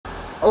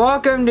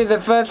Welcome to the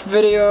first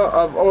video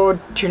of Old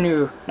to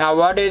New. Now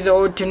what is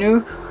Old to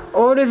New?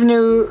 Old is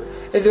New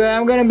is where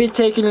I'm going to be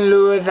taking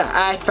lures that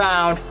I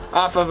found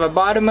off of the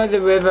bottom of the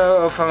river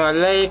or from a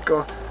lake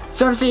or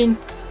something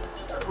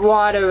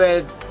water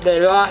where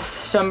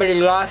somebody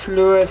lost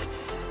lures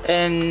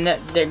and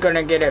they're going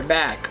to get it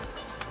back.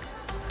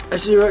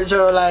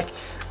 So like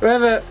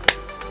wherever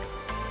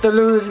the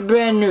lure's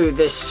brand new,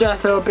 they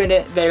just opened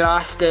it, they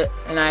lost it,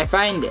 and I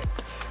find it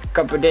a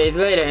couple days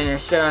later and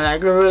it's still in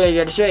like really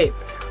good shape.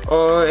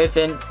 Or it's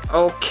in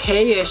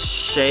okay-ish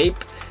shape,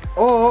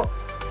 or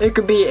it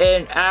could be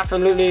in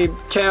absolutely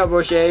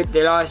terrible shape.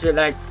 They lost it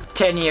like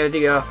 10 years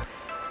ago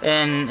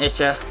and it's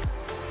just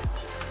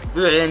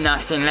really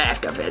nothing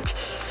left of it.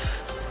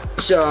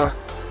 So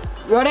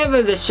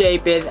whatever the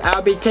shape is,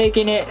 I'll be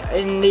taking it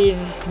in these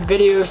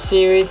video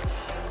series,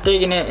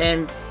 taking it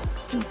and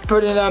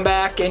putting them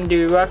back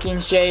into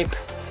working shape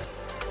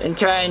and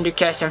trying to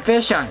catch some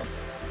fish on it.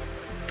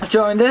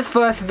 So in this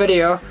first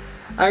video,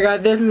 I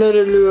got this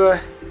little lure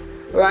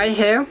right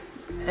here,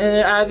 and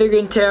as you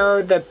can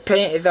tell, the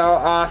paint is all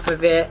off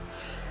of it.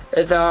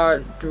 It's all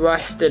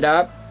rusted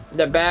up.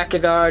 The back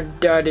is all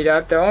dirtied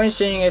up. The only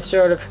thing is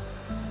sort of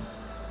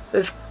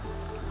is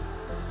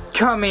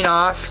coming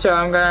off, so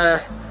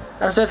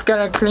I'm just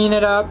gonna clean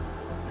it up.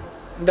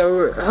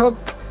 The hook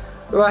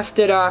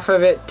rusted off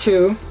of it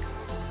too,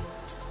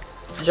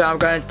 so I'm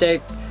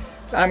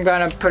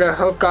gonna put a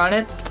hook on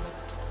it,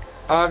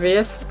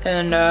 obvious,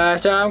 and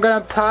so I'm gonna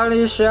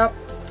polish up,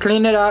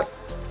 clean it up,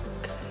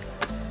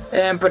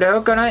 and put a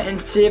hook on it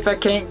and see if I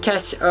can't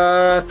catch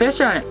a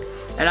fish on it.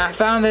 And I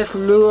found this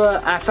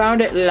lure, I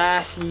found it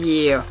last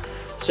year,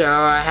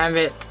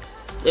 so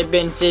it's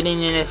been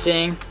sitting in a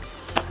thing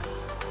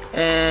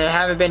and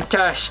haven't been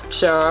touched.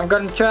 So I'm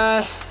gonna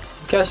try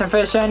catch some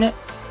fish on it.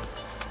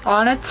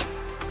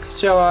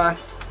 So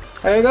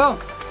there you go.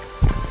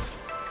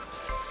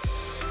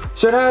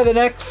 So now the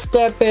next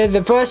step is,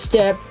 the first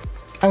step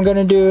I'm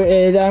gonna do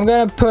is I'm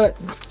gonna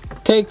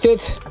take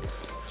this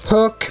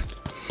hook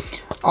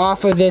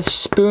off of this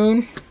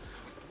spoon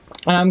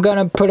and I'm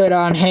gonna put it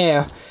on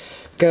here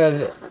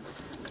because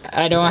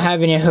I don't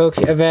have any hooks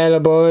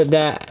available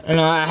that,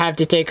 I have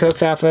to take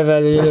hooks off of the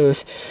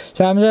loose.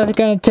 So I'm just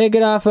gonna take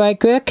it off right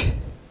quick.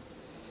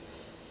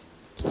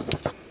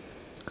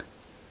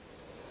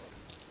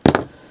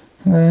 I'm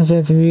gonna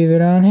just leave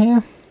it on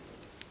here.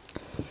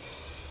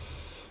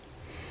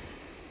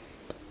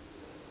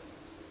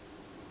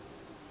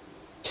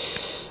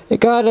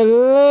 It got a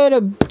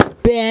little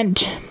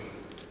bent.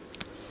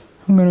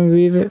 I'm gonna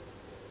leave it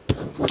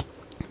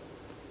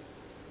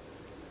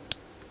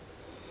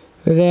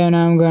then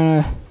I'm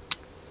gonna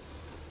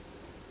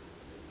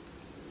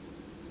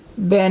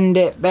bend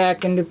it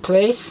back into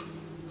place.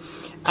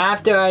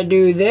 After I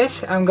do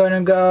this, I'm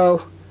gonna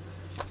go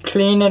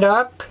clean it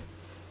up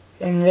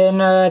and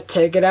then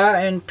take it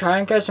out and try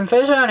and catch some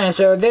fish on it.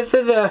 So this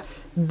is a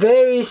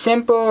very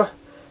simple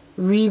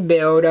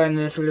rebuild on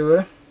this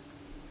lure,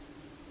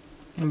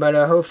 but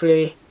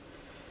hopefully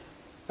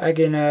I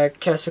can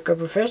catch a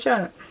couple fish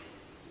on it.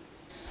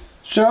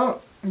 So,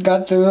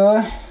 got the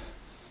lure,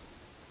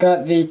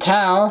 got the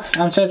towel.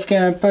 I'm just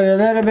gonna put a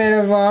little bit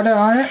of water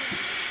on it,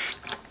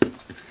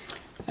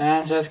 and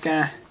I'm just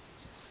gonna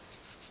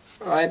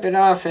wipe it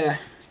off here.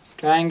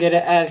 Try and get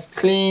it as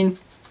clean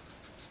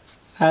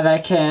as I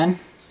can.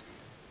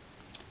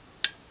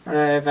 Or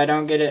if I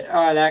don't get it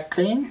all that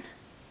clean,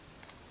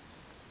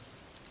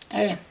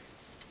 hey.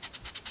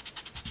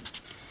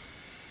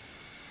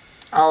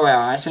 Oh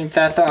well, I think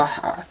that's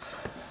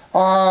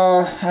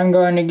all I'm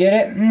going to get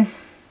it.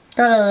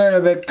 Got a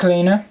little bit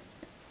cleaner,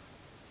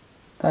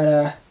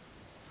 but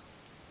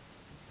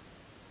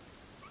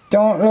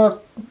don't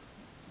look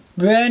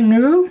brand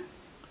new,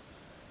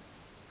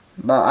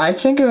 but I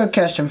think it will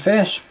catch some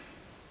fish.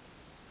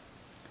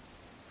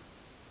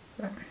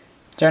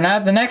 So now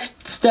the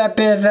next step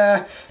is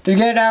to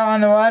get out on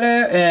the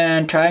water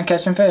and try and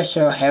catch some fish.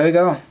 So here we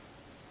go.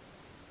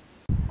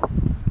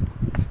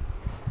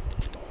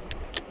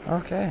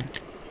 Okay.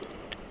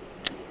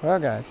 Well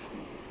guys,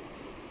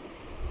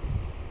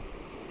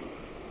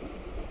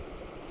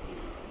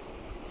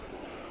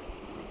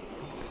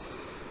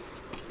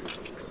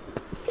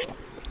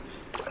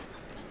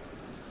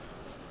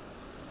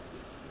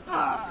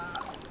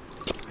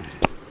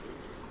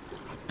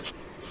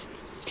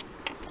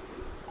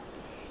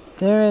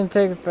 didn't even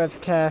take the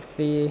first cast.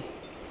 The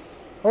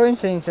orange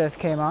thing just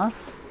came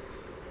off.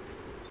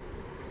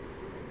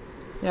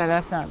 Yeah,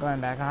 that's not going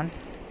back on.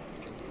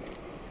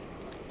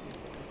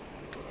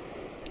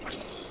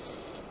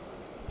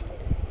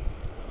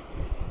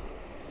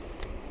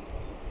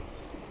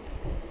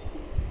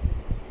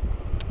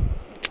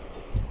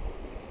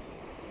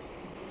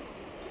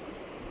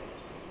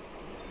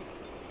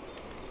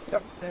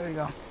 Yep, there we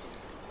go.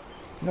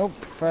 Nope,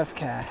 first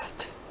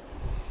cast.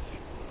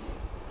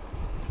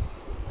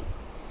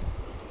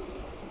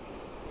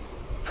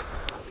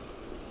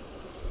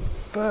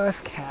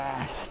 First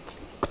cast.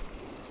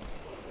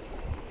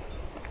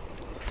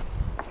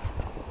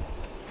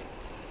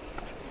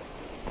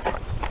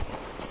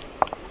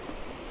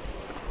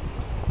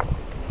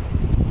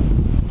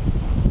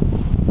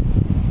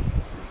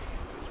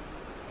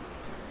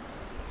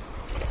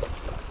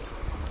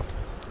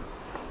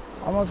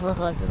 almost look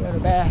like a little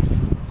bass.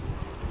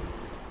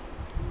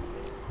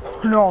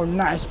 No,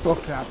 nice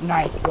brook trout,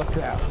 nice brook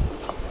trout.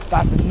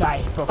 That's a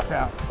nice brook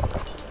trout.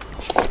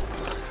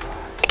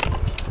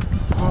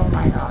 Oh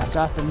my gosh,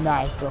 that's a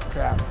nice brook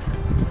trout.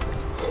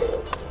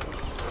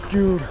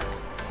 Dude,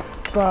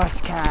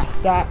 first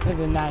cast, that is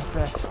a nice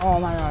fish. Oh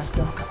my gosh,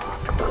 don't come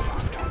off, don't come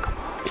off, don't come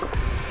off.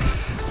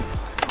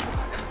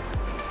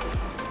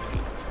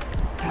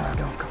 No,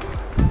 don't come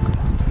off, don't come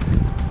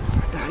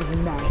off. That is a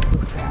nice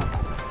brook trout.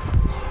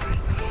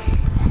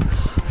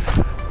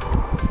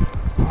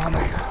 Oh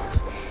my gosh.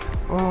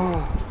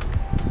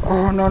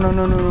 Oh no, no,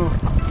 no, no, no.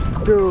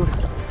 Dude.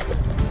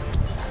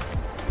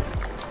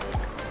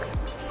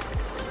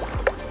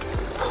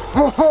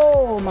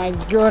 Oh my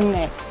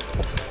goodness.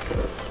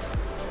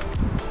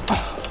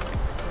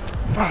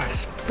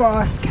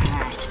 First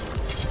cast.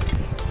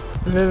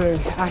 Literally,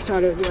 I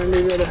thought it was gonna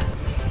be little.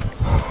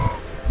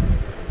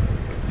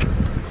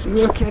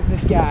 Look at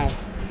this guy.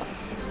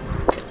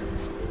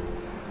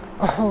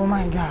 Oh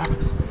my god.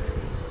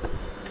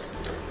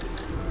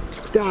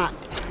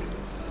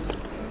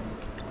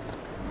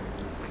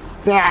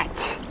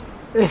 That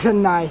is a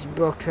nice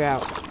brook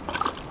trout.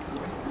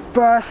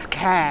 First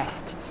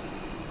cast.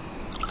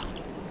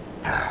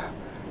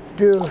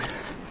 Dude,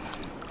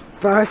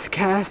 first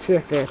cast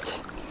with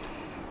it.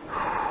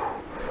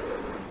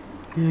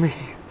 Me.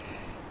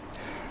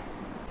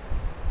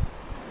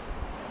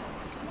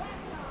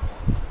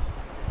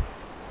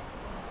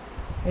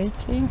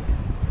 $18?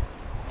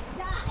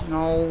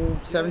 No,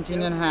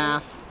 17 and a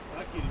half.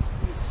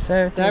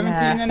 17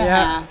 and a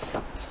half.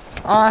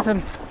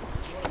 Awesome.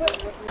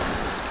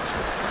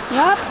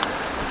 Yep.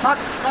 Not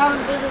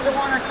as big as the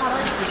one I caught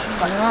ice fishing,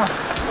 but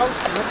close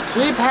to it.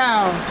 3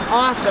 pounds.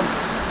 Awesome.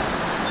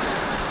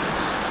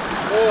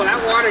 Oh, that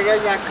water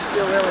does actually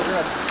feel really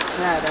good.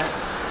 Yeah, it does.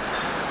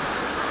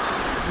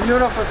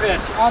 Beautiful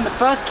fish. On the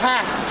first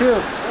cast,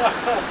 too.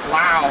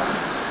 Wow.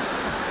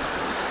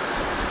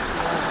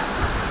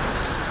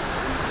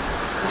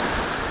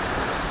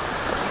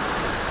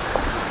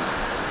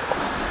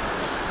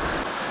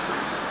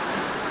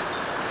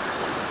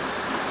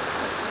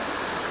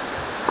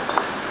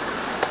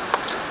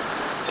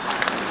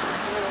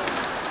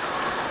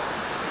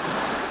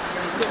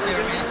 Sitting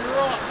there, man.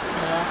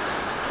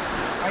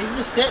 Yeah. Oh, he's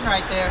just sitting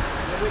right there.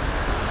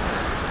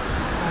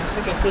 I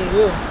think I see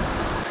you.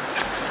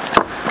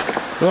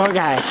 Well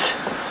guys,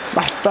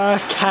 my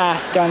first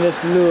cast on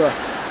this lure.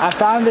 I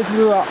found this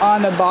lure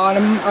on the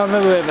bottom of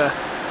a river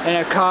and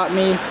it caught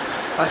me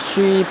a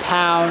 3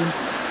 pound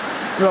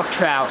brook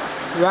trout.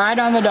 Right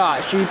on the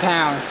dot, 3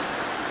 pounds.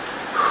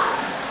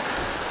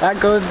 That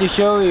goes to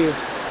show you.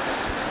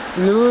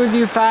 Lures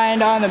you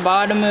find on the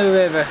bottom of the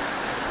river,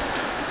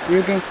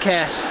 you can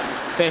catch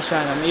fish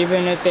on them,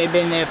 even if they've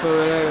been there for a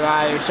little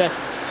while. You just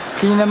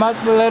clean them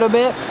up a little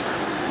bit,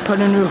 put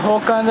a new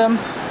hook on them,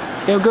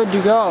 they're good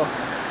to go.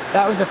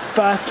 That was the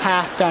first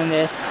cast on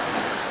this.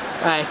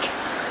 Like,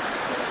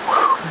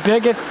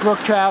 biggest brook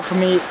trout for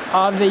me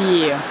of the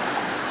year.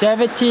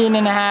 17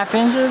 and a half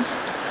inches,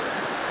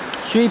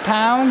 3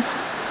 pounds.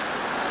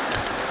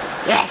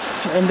 Yes,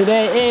 and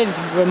today is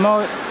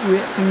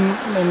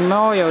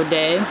Memorial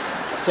Day,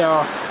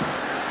 so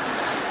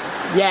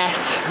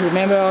yes,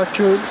 remember our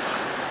troops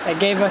that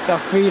gave us the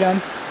freedom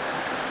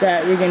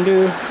that we can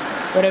do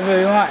whatever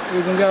we want.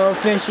 We can go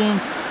fishing,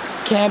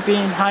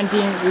 camping,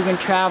 hunting, we can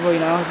travel, you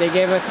know. They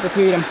gave us the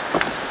freedom.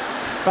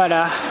 But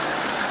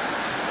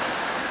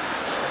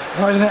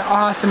what an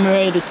awesome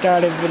way to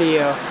start a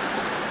video.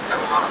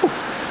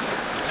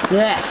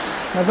 Yes,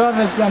 my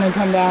brother's gonna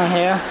come down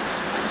here.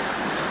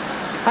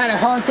 I had a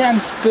hard time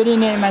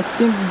fitting it in my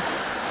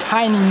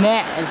tiny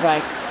net. It's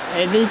like,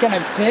 is he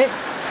gonna fit?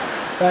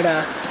 But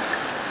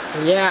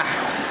yeah.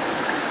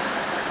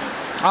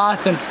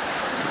 Awesome.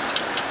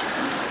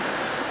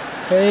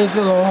 Praise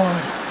the Lord.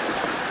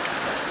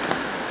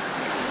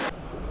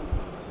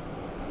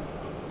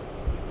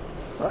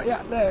 Oh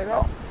yeah, there you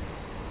go.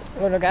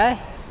 Little guy.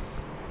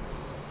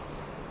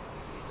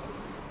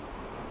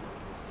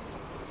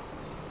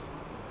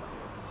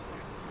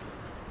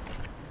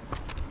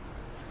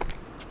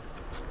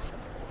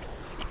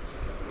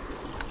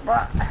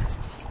 But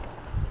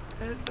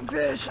there's the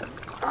fish.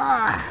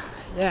 Ah,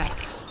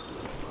 yes.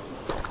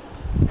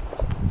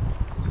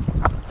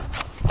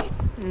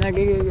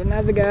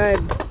 Another guy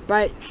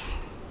bites.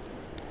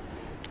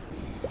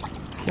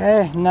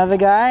 Okay, another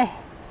guy.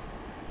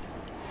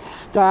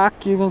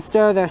 Stock, you can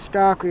stir their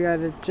stock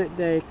because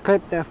they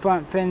clip their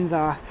front fins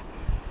off.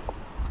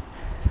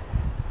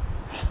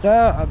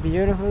 Still a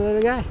beautiful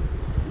little guy.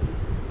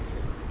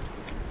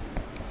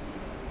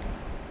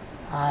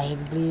 Ah,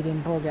 he's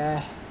bleeding, poor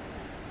guy.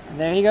 And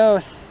there he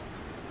goes.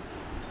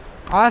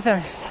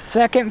 Awesome.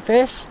 Second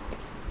fish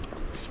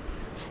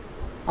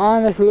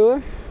on this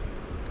lure.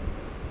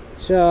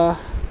 So,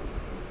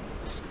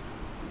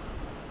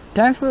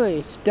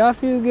 thankfully,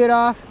 stuff you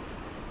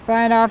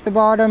find off the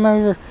bottom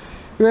of the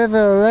river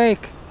or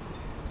lake.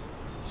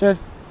 So,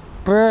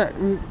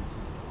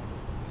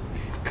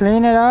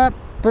 clean it up,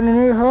 put a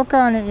new hook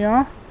on it, you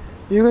know.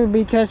 You could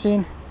be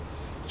catching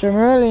Some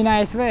really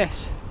nice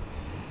fish.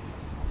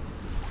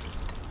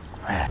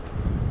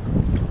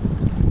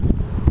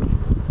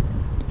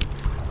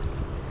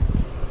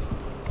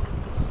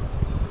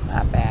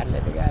 Not bad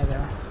little guy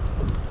though.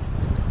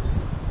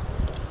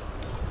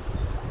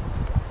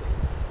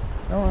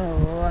 Don't want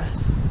to rust.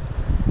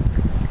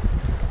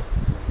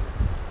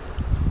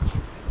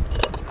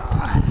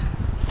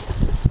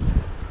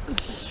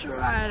 Just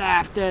right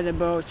after the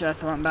boat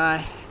just went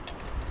by.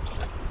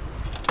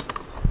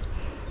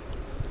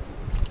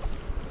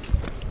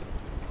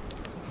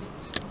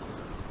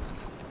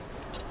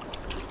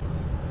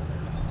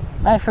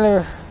 Nice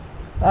little,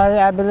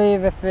 I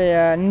believe it's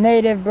the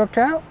native brook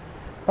trout.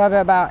 Probably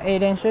about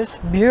 8 inches.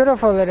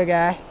 Beautiful little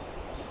guy.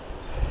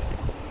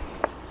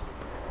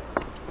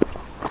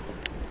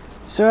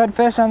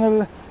 Swordfish on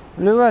the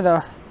lure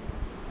though.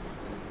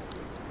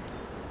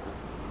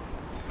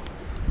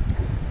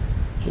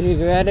 He's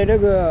ready to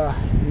go.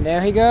 And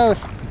there he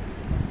goes.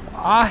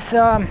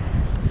 Awesome.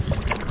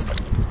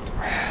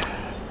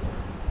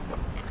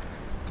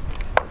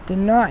 Did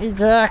not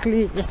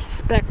exactly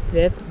expect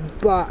this,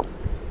 but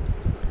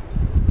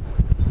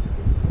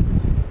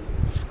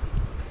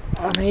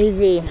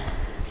amazing.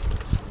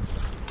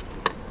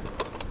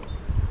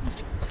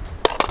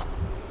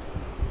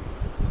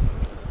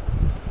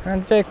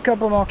 Gonna take a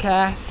couple more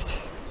casts.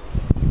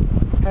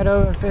 Head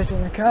over and fish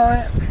in the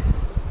current.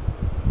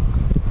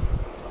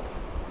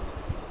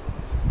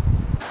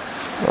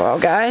 Well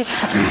guys,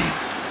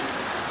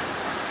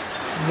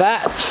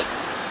 that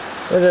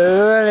was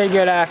a really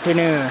good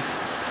afternoon.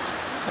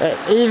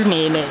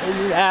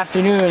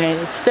 Afternoon,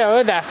 it still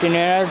is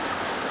afternoon.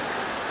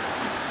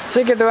 I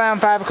think it's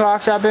around 5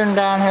 o'clock, so I've been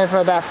down here for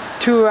about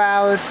 2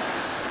 hours.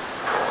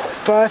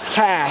 First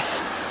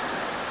cast,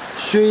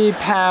 3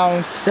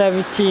 pound,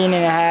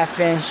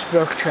 17.5-inch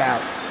brook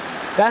trout.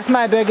 That's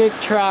my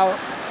biggest trout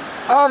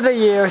of the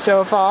year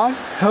so far.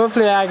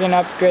 Hopefully I can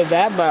upgrade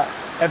that, but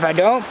if I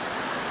don't,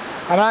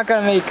 I'm not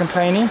gonna be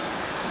complaining.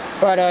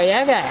 But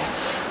yeah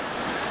guys,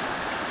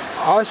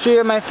 all 3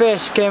 of my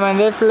fish came on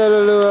this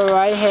little lure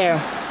right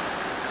here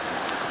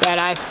that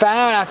I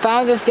found. I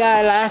found this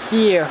guy last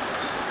year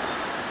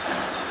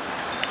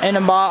on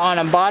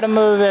the bottom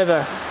of the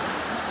river.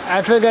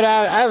 I figured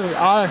out,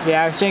 honestly,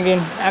 I was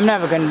thinking I'm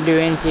never gonna do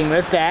anything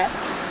with that.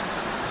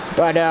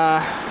 But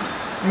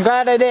I'm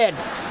glad I did.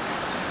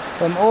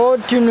 From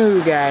old to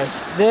new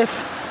guys. This,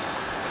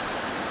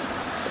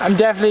 I'm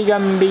definitely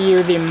gonna be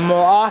using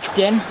more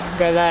often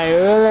because I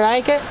really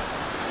like it.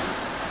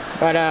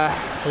 But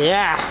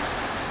yeah,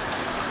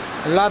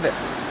 I love it.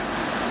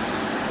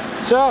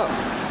 So,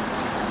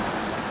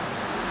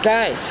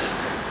 guys,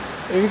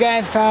 if you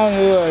guys found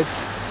lures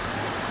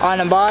on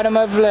the bottom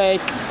of the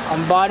lake,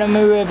 on the bottom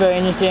of the river,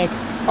 and you think,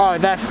 oh,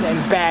 that's in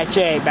bad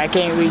shape, I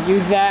can't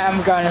reuse that,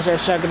 I'm gonna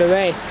just chuck it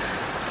away.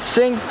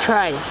 Think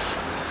twice.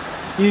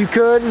 You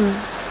could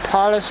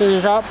polish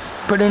it up,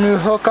 put a new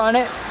hook on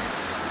it.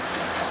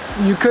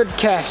 You could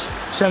catch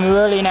some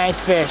really nice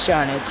fish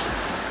on it.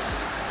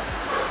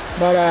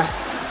 But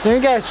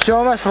thank you guys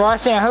so much for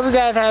watching. I hope you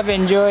guys have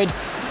enjoyed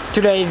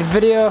today's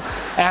video,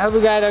 and I hope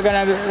you guys are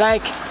gonna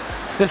like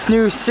this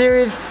new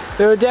series.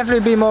 There will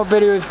definitely be more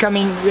videos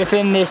coming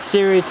within this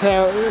series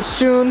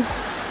soon,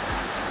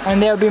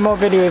 and there will be more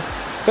videos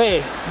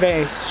very,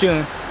 very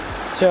soon.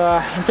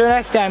 So until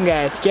next time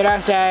guys, get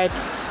outside,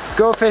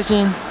 go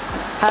fishing,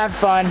 have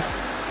fun,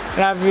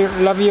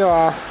 love you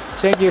all.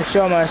 Thank you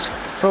so much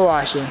for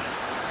watching.